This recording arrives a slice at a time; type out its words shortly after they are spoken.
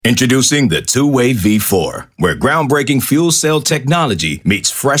Introducing the Two-Way V4, where groundbreaking fuel cell technology meets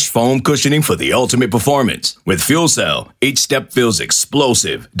fresh foam cushioning for the ultimate performance. With fuel cell, each step feels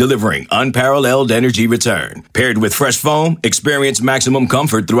explosive, delivering unparalleled energy return. Paired with fresh foam, experience maximum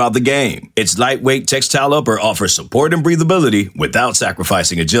comfort throughout the game. Its lightweight textile upper offers support and breathability without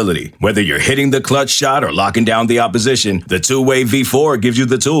sacrificing agility. Whether you're hitting the clutch shot or locking down the opposition, the Two-Way V4 gives you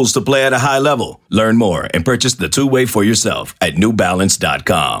the tools to play at a high level. Learn more and purchase the Two-Way for yourself at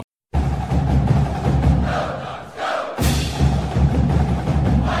newbalance.com.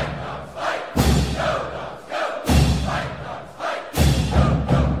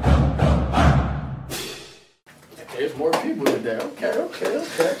 There's more people today. Okay.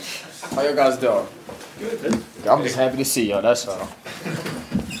 How you guys doing? Good. I'm just happy to see y'all, that's all.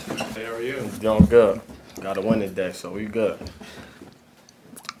 Hey, how are you? Doing good. Got a win today, so we good.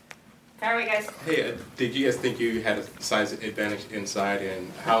 How are we, guys? Hey, did you guys think you had a size advantage inside,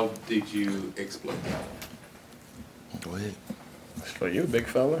 and how did you exploit that? Go ahead. So you a big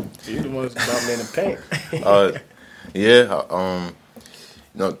fella. You the ones about me in the paint.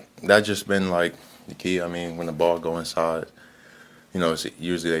 That's just been like the key. I mean, when the ball go inside, it's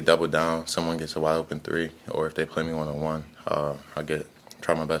usually they double down. Someone gets a wide open three, or if they play me one-on-one,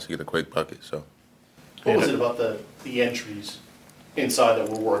 try my best to get a quick bucket. So, what was it about the entries inside that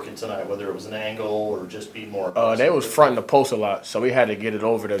we're working tonight? Whether it was an angle or just being more aggressive? They was fronting the post a lot, so we had to get it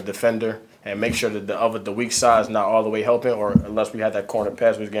over the defender and make sure that the weak side is not all the way helping, or unless we had that corner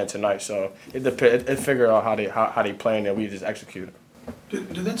pass we was getting tonight. So it figured out how they playing, and we just executed. Did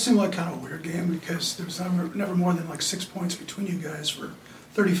that seem like kind of a weird game, because there was never more than like 6 points between you guys for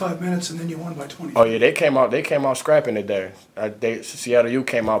 35 minutes, and then you won by 20. Oh yeah, they came out scrapping today. Seattle U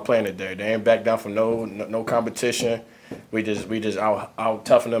came out playing today. They ain't back down from no competition. We just out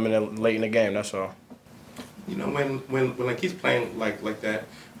toughing them late in the game. That's all. When like he's playing like that,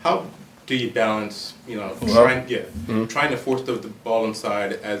 how do you balance trying to force the ball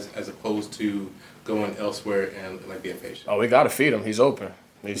inside as opposed to going elsewhere and like being patient? Oh, we gotta feed him. He's open.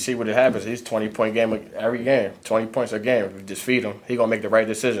 You see what it happens. He's 20-point game every game. 20 points a game. If we just feed him, he gonna make the right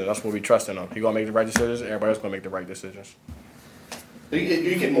decisions. That's what we trust in him. He gonna make the right decisions. Everybody else gonna make the right decisions.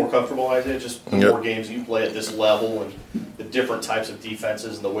 You get more comfortable, Isaiah, just the more games you play at this level and the different types of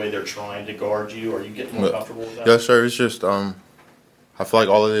defenses and the way they're trying to guard you. Are you getting more comfortable with that? Yes, sir. It's just I feel like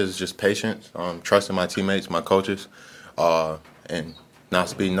all it is just patience, trusting my teammates, my coaches, and not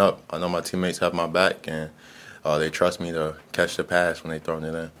speeding up. I know my teammates have my back, and they trust me to catch the pass when they throw it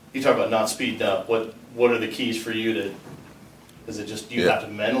in. You talk about not speeding up. What are the keys for you to? Is it just you have to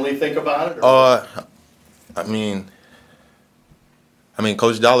mentally think about it? Or? I mean,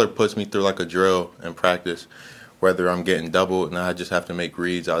 Coach Dollar puts me through like a drill in practice, whether I'm getting doubled and I just have to make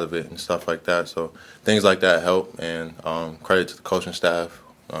reads out of it and stuff like that. So things like that help, and credit to the coaching staff.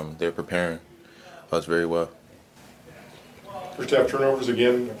 They're preparing us very well. First half turnovers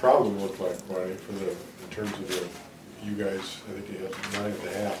again, a problem looked like, Marty, in terms of you guys. I think you had 9 at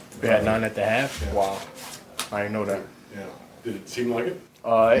the half. We had 9 at the half? Yeah. Wow. I didn't know that. Yeah. Did it seem like it?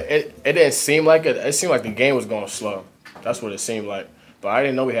 It didn't seem like it. It seemed like the game was going slow. That's what it seemed like. But I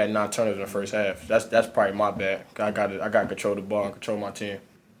didn't know we had 9 turnovers in the first half. That's probably my bad. I got control of the ball and control my team.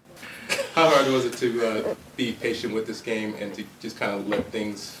 How hard was it to be patient with this game and to just kind of let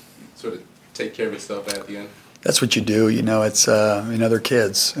things sort of take care of itself at the end? That's what you do. It's they're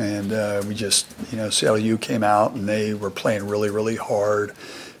kids, and we just Seattle U came out and they were playing really, really hard.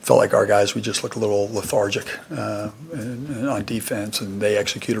 Felt like our guys, we just looked a little lethargic on defense, and they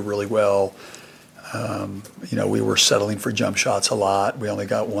executed really well. We were settling for jump shots a lot. We only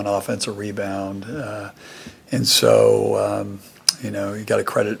got 1 offensive rebound. You got to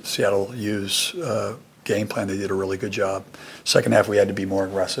credit Seattle U's game plan. They did a really good job. Second half, we had to be more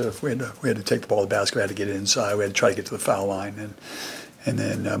aggressive. We had to take the ball to the basket. We had to get it inside. We had to try to get to the foul line. And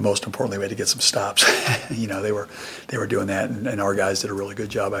then most importantly, we had to get some stops. They were doing that, and our guys did a really good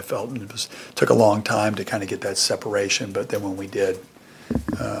job, I felt. And it took a long time to kind of get that separation, but then when we did,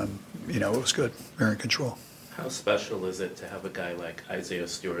 it was good. We were in control. How special is it to have a guy like Isaiah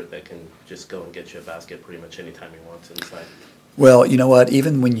Stewart that can just go and get you a basket pretty much anytime he wants inside? Well, you know what?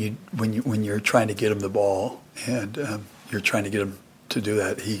 Even when you're trying to get him the ball and you're trying to get him to do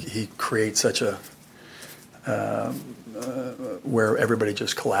that, he creates such a where everybody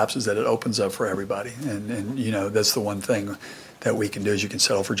just collapses that it opens up for everybody. And that's the one thing that we can do is you can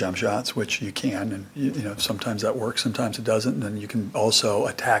settle for jump shots, which you can, and sometimes that works, sometimes it doesn't, and then you can also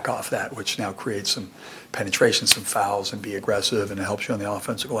attack off that, which now creates some penetration, some fouls, and be aggressive, and it helps you on the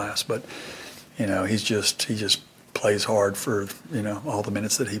offensive glass. But he just plays hard for all the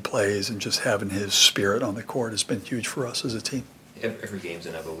minutes that he plays, and just having his spirit on the court has been huge for us as a team. every game's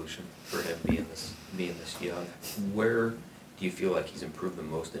an evolution for him being this young. Where do you feel like he's improved the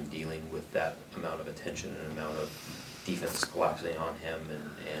most in dealing with that amount of attention and amount of defense collapsing on him and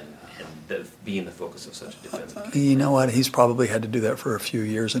being the focus of such a defensive team? You know what? He's probably had to do that for a few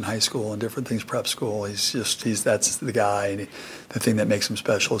years in high school and different things, prep school. That's the guy. And the thing that makes him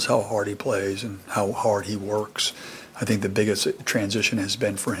special is how hard he plays and how hard he works. I think the biggest transition has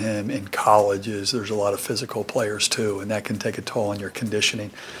been for him in college is there's a lot of physical players too, and that can take a toll on your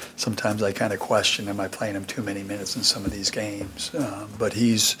conditioning. Sometimes I kind of question, am I playing him too many minutes in some of these games? But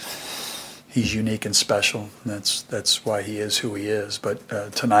he's unique and special. And that's why he is who he is.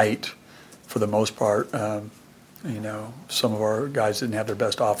 But tonight, for the most part, some of our guys didn't have their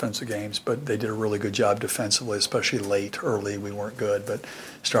best offensive games, but they did a really good job defensively, especially late, early. We weren't good, but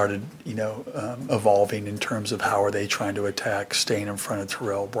started, evolving in terms of how are they trying to attack, staying in front of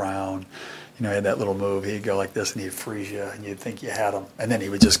Terrell Brown. He had that little move. He'd go like this, and he'd freeze you, and you'd think you had him. And then he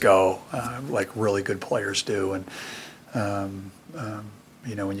would just go like really good players do. And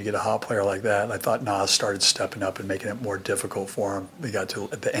when you get a hot player like that, I thought Nas started stepping up and making it more difficult for him. He got to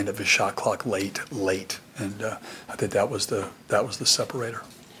at the end of his shot clock late, and I think that was the separator.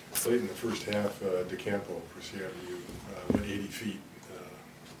 Late in the first half, DeCampo for Seattle went 80 feet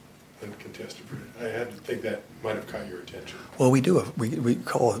uncontested. I had to think that might have caught your attention. Well, we do. We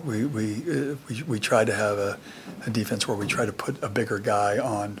try to have a defense where we try to put a bigger guy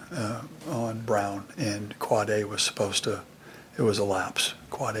on Brown, and Quade was supposed to. It was a lapse.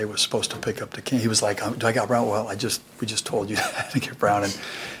 Quade was supposed to pick up the king. He was like, "Do I got Brown?" Well, we just told you to get Brown,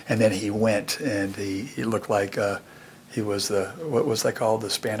 and then he went, and he looked like he was what was that called?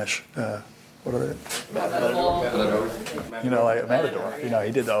 The Spanish. What are they? Matador. Like a matador.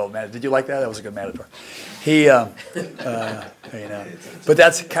 He did the old matador. Did you like that? That was a good matador. He, but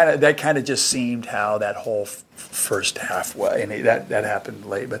that kind of just seemed how that whole first half was, and that happened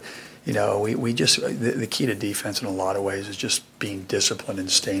late, but. We just the key to defense in a lot of ways is just being disciplined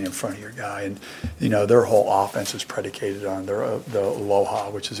and staying in front of your guy. And their whole offense is predicated on the Aloha,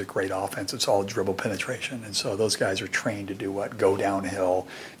 which is a great offense. It's all dribble penetration, and so those guys are trained to do what? Go downhill,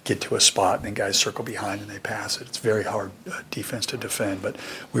 get to a spot, and then guys circle behind and they pass it. It's very hard defense to defend. But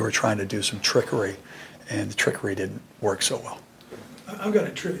we were trying to do some trickery, and the trickery didn't work so well. I've got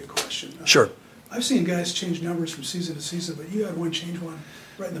a trivia question. Sure. I've seen guys change numbers from season to season, but you had one change one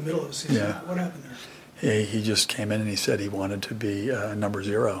right in the middle of the season. Yeah. What happened there? He just came in and he said he wanted to be number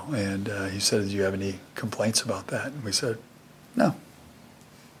 0, and he said, "Do you have any complaints about that?" And we said, "No."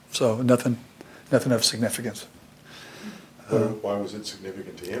 So nothing of significance. Why was it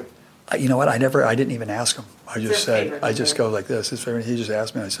significant to him? You know what? I didn't even ask him. I just said, I just go like this. His favorite. He just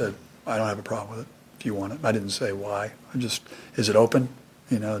asked me. I said, "I don't have a problem with it. If you want it." I didn't say why. Is it open?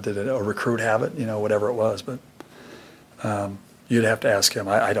 Did a recruit have it? Whatever it was, but. You'd have to ask him.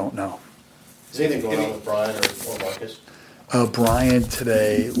 I don't know. Is anything going on with Brian or Marcus? Brian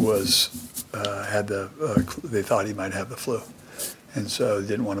today they thought he might have the flu, and so they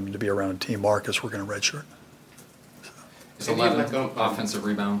didn't want him to be around a team. Marcus, we're going to redshirt. Is 11 offensive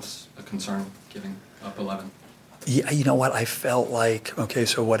rebounds a concern, giving up 11? Yeah, you know what? I felt like, okay,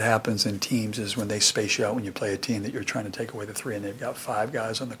 so what happens in teams is when they space you out when you play a team that you're trying to take away the 3 and they've got 5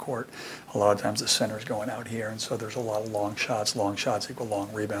 guys on the court, a lot of times the center's going out here, and so there's a lot of long shots equal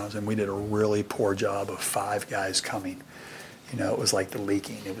long rebounds, and we did a really poor job of 5 guys coming. It was like the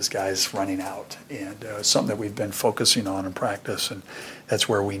leaking. It was guys running out, and something that we've been focusing on in practice, and that's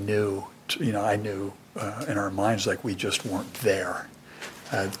where we knew, I knew in our minds like we just weren't there.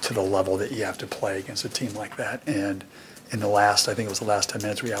 To the level that you have to play against a team like that. And in I think it was the last 10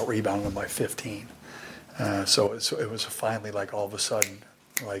 minutes, we out-rebounded them by 15. So it was finally like all of a sudden,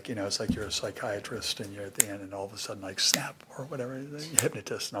 like, it's like you're a psychiatrist and you're at the end and all of a sudden like snap or whatever,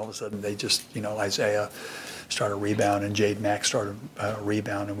 hypnotist, and all of a sudden they just, Isaiah started rebound and Jade Mack started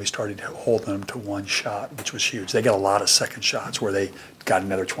rebound, and we started holding them to 1 shot, which was huge. They got a lot of second shots where they got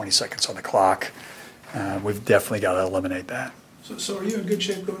another 20 seconds on the clock. We've definitely got to eliminate that. So are you in good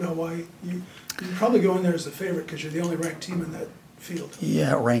shape going to Hawaii? You probably go in there as the favorite because you're the only ranked team in that field.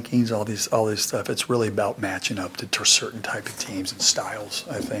 Yeah, rankings, all this stuff. It's really about matching up to certain type of teams and styles.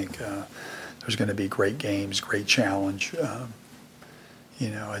 I think there's going to be great games, great challenge.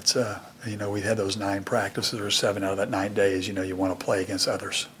 It's we had those 9 practices or 7 out of that 9 days. You want to play against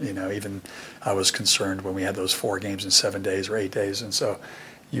others. Even I was concerned when we had those 4 games in 7 days or 8 days, and so.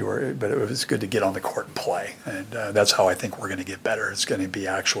 But it was good to get on the court and play, and that's how I think we're going to get better. It's going to be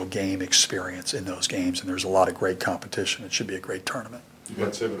actual game experience in those games, and there's a lot of great competition. It should be a great tournament. You've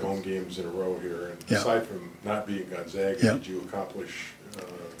got 7 home games in a row here, and Yeah. aside from not being Gonzaga, Yeah. did you accomplish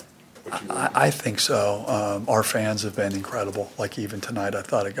what you I think so. Our fans have been incredible. Like even tonight, I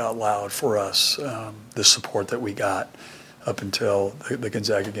thought it got loud for us. The support that we got up until the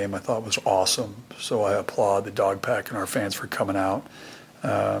Gonzaga game, I thought was awesome. So I applaud the Dog Pack and our fans for coming out.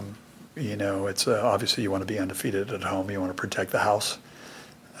 It's obviously you want to be undefeated at home. You want to protect the house.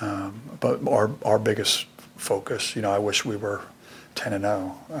 But our biggest focus, I wish we were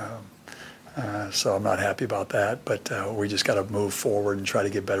 10-0. So I'm not happy about that, but we just got to move forward and try to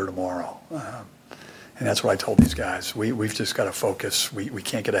get better tomorrow. And that's what I told these guys. We've just got to focus. We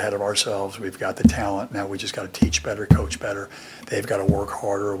can't get ahead of ourselves. We've got the talent. Now we just got to teach better, coach better. They've got to work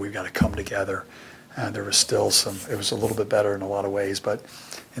harder. We've got to come together. There was still it was a little bit better in a lot of ways, but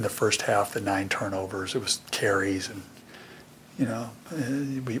in the first half, the 9 turnovers, it was carries, and,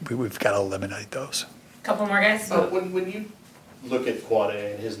 we've got to eliminate those. Couple more guys. When you look at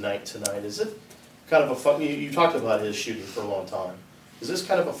Quade and his night tonight, is it kind of a fun? You talked about his shooting for a long time. Is this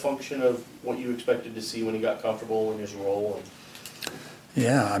kind of a function of what you expected to see when he got comfortable in his role?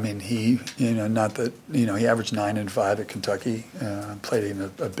 Yeah, I mean, he averaged 9 and 5 at Kentucky, played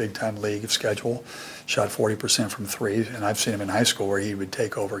in a big-time league of schedule, shot 40% from 3, and I've seen him in high school where he would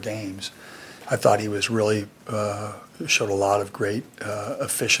take over games. I thought he was really showed a lot of great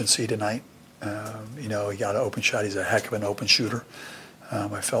efficiency tonight. He got an open shot. He's a heck of an open shooter.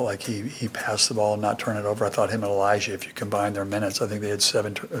 I felt like he passed the ball and not turned it over. I thought him and Elijah, if you combine their minutes, I think they had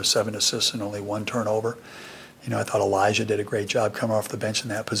 7 assists and only 1 turnover. I thought Elijah did a great job coming off the bench in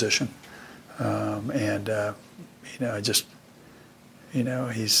that position.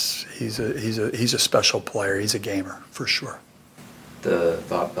 He's a special player. He's a gamer for sure. The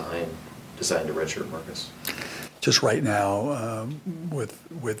thought behind deciding to redshirt Marcus? Just right now,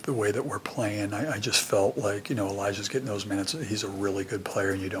 with the way that we're playing, I just felt like, Elijah's getting those minutes. He's a really good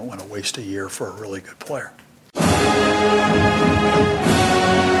player, and you don't want to waste a year for a really good player.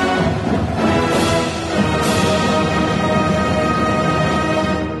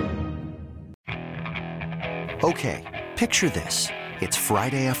 Okay, picture this. It's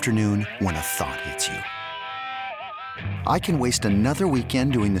Friday afternoon when a thought hits you. I can waste another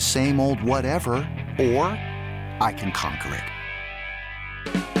weekend doing the same old whatever, or I can conquer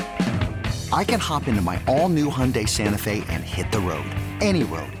it. I can hop into my all-new Hyundai Santa Fe and hit the road. Any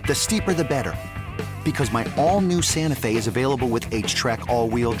road. The steeper, the better. Because my all-new Santa Fe is available with H-Track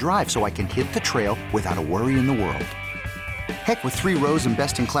all-wheel drive, so I can hit the trail without a worry in the world. Heck, with 3 rows and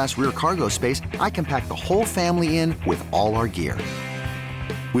best-in-class rear cargo space, I can pack the whole family in with all our gear.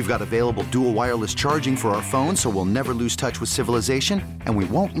 We've got available dual wireless charging for our phones, so we'll never lose touch with civilization, and we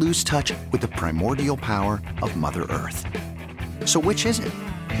won't lose touch with the primordial power of Mother Earth. So which is it?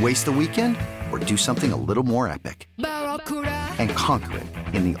 Waste the weekend or do something a little more epic? And conquer it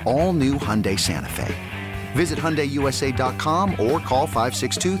in the all-new Hyundai Santa Fe. Visit HyundaiUSA.com or call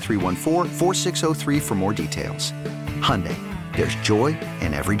 562-314-4603 for more details. Hyundai, there's joy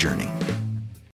in every journey.